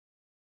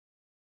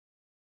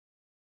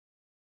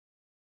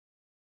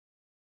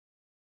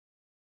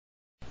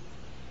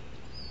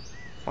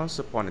Once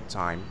upon a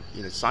time,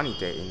 in a sunny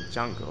day in the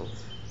jungle,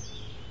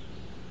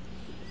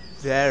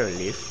 there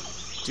lived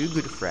two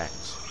good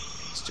friends,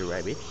 Mr.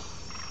 Rabbit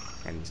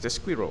and Mr.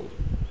 Squirrel.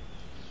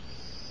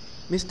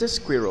 Mr.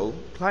 Squirrel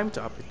climbed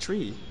up a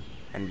tree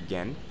and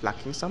began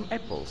plucking some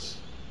apples.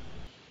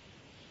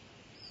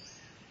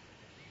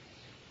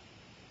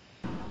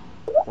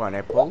 One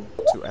apple,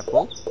 two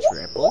apple,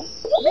 three apple,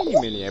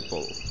 many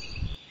apple.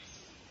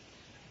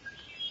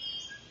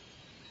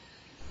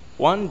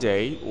 One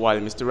day, while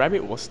Mr.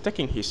 Rabbit was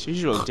taking his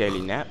usual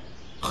daily nap,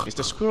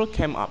 Mr. Squirrel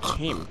came up to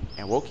him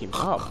and woke him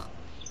up.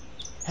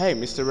 "Hey,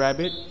 Mr.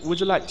 Rabbit, would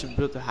you like to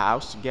build a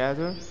house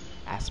together?"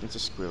 asked Mr.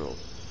 Squirrel.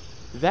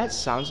 "That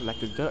sounds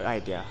like a good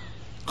idea.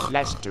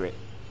 Let's do it.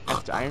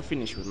 After I am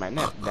finished with my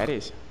nap, that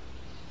is,"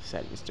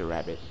 said Mr.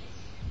 Rabbit.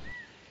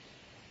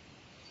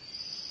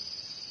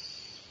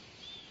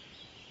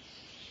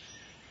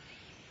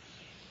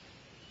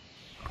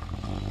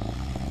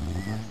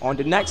 On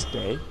the next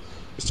day,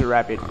 Mr.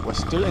 Rabbit was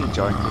still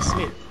enjoying his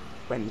sleep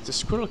when Mr.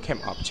 Squirrel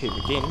came up to him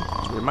again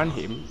to remind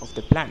him of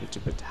the plan to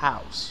build a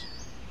house.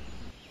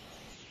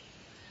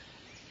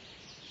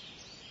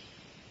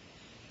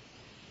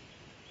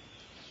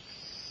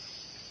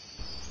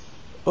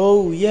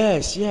 "Oh,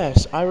 yes,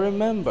 I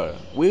remember.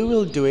 We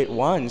will do it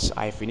once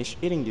I finish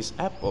eating this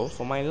apple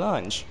for my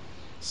lunch,"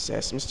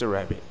 says Mr.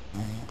 Rabbit.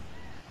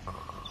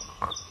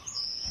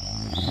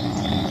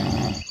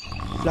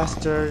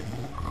 Flustered,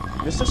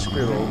 Mr.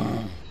 Squirrel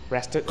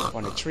rested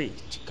on a tree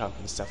to calm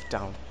himself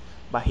down,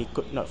 but he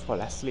could not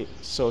fall asleep,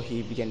 so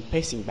he began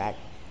pacing back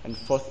and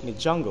forth in the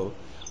jungle,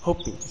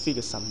 hoping to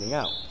figure something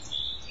out.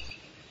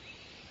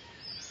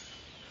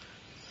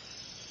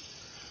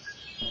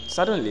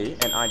 Suddenly,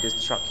 an idea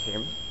struck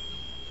him.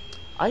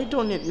 "I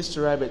don't need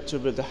Mr. Rabbit to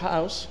build a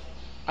house.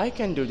 I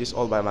can do this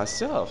all by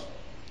myself,"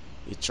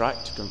 he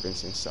tried to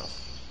convince himself.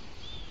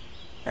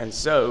 And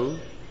so,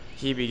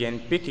 he began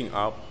picking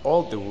up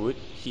all the wood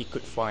he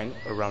could find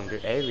around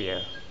the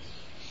area.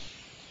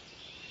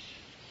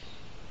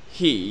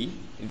 He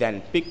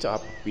then picked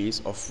up a piece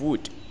of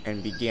wood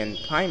and began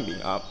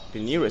climbing up the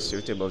nearest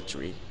suitable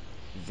tree.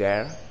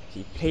 There,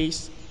 he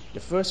placed the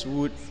first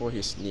wood for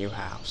his new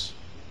house.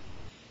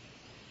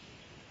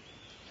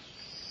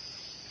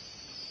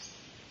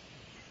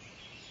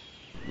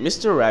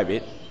 Mr.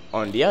 Rabbit,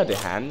 on the other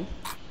hand,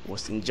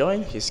 was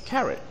enjoying his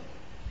carrot.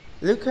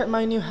 "Look at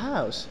my new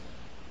house.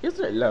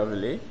 Isn't it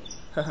lovely?"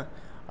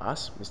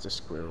 asked Mr.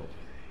 Squirrel.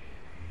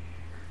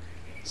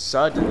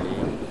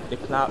 Suddenly, the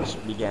clouds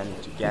began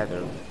to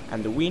gather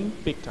and the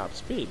wind picked up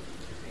speed.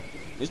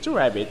 Mr.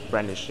 Rabbit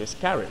brandished his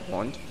carrot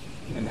wand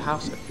and the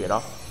house appeared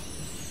off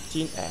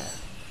thin air.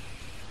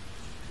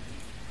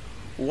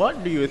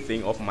 "What do you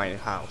think of my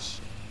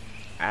house?"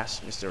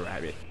 asked Mr.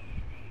 Rabbit.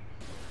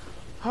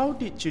 "How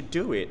did you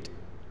do it?"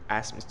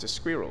 asked Mr.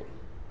 Squirrel.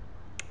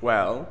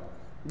 "Well,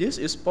 this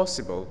is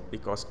possible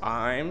because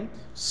I'm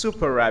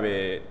Super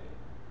Rabbit."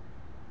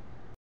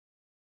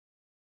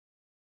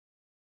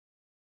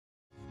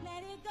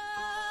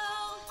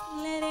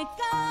 Let it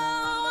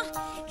go,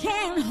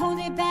 can't hold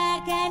it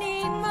back anymore.